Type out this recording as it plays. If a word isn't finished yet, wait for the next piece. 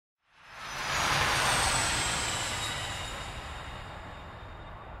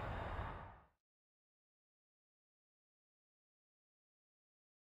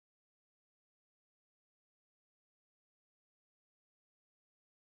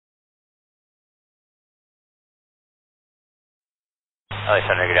LA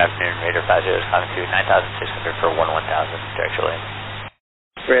Center, good afternoon. Raider 50 is climbing to 9,600 for 11,000, directionally.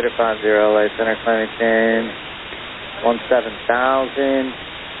 Raider 50, LA Center, climbing in 17,000,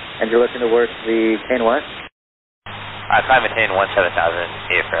 and you're looking to work the Kane West? I climb maintain 17,000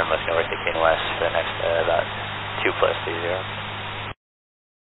 AFM, looking to work the Kane West for the next about 2 plus 30.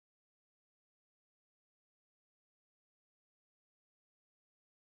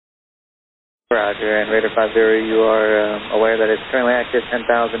 Roger, and Raider 50, you are aware that it's currently active 10,000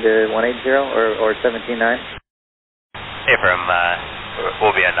 to 180 or 17.9? AFM,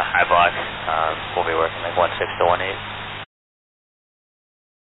 we'll be on the high block. We'll be working like 16 to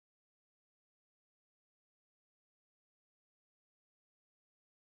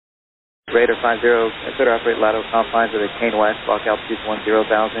 18. Raider 50, consider operate lateral confines of the Kane West, block altitude 10,000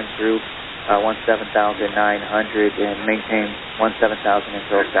 through 17,900 and maintain 17,000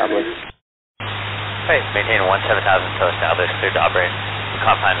 until established. Hey, maintain 17,000 until established, cleared to operate the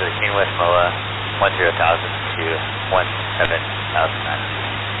confines of the Kane West MOA 10,000 to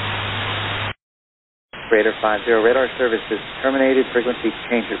 17,900. Raider 50, radar service is terminated, frequency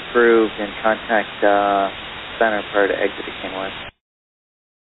change approved, and contact center prior to exit the Kane West.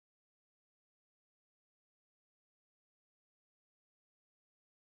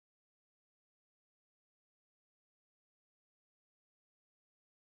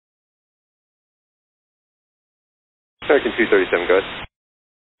 American 237, go ahead.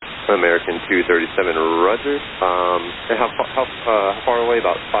 American 237, roger. And how far away?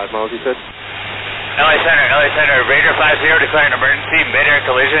 About 5 miles, you said? LA Center, Raider 50 declaring emergency mid-air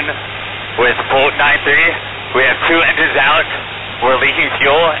collision with Bolt 93. We have 2 engines out. We're leaking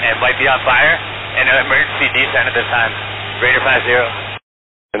fuel and might be on fire. And an emergency descent at this time. Raider 50.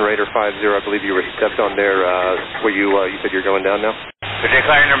 And Raider 50, I believe you were stepped on there. Where you said you're going down now? We're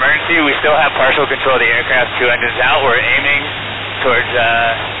declaring an emergency. We still have partial control of the aircraft. 2 engines out. We're aiming towards.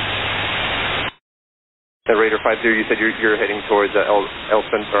 And Raider 50, you said you're heading towards El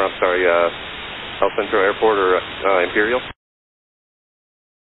Centro Airport or Imperial?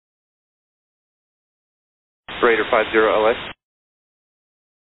 Raider 50, LA.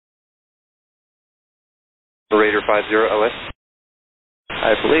 Raider 50, LA.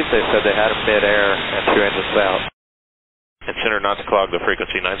 I believe they said they had a mid-air and 2 engines out. Consider not to clog the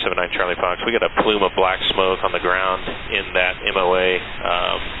frequency 979 Charlie Fox. We got a plume of black smoke on the ground in that MOA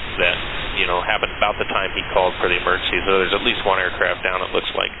that, happened about the time he called for the emergency. So there's at least 1 aircraft down, it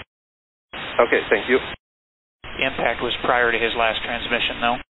looks like. Okay, thank you. The impact was prior to his last transmission,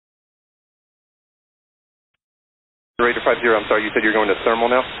 though. Raider 50, I'm sorry, you said you're going to thermal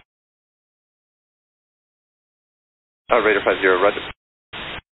now? Raider 50, roger.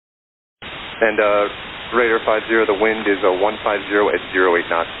 And Raider 50, the wind is 150 at 08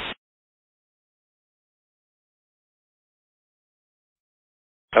 knots.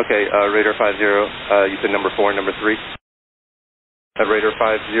 Okay, Raider 50, you said number 4 and number 3. Raider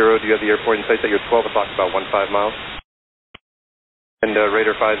 50, do you have the airport in sight at your 12 o'clock, about 15 miles? And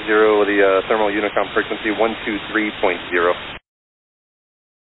Raider 50, the thermal Unicom frequency 123.0.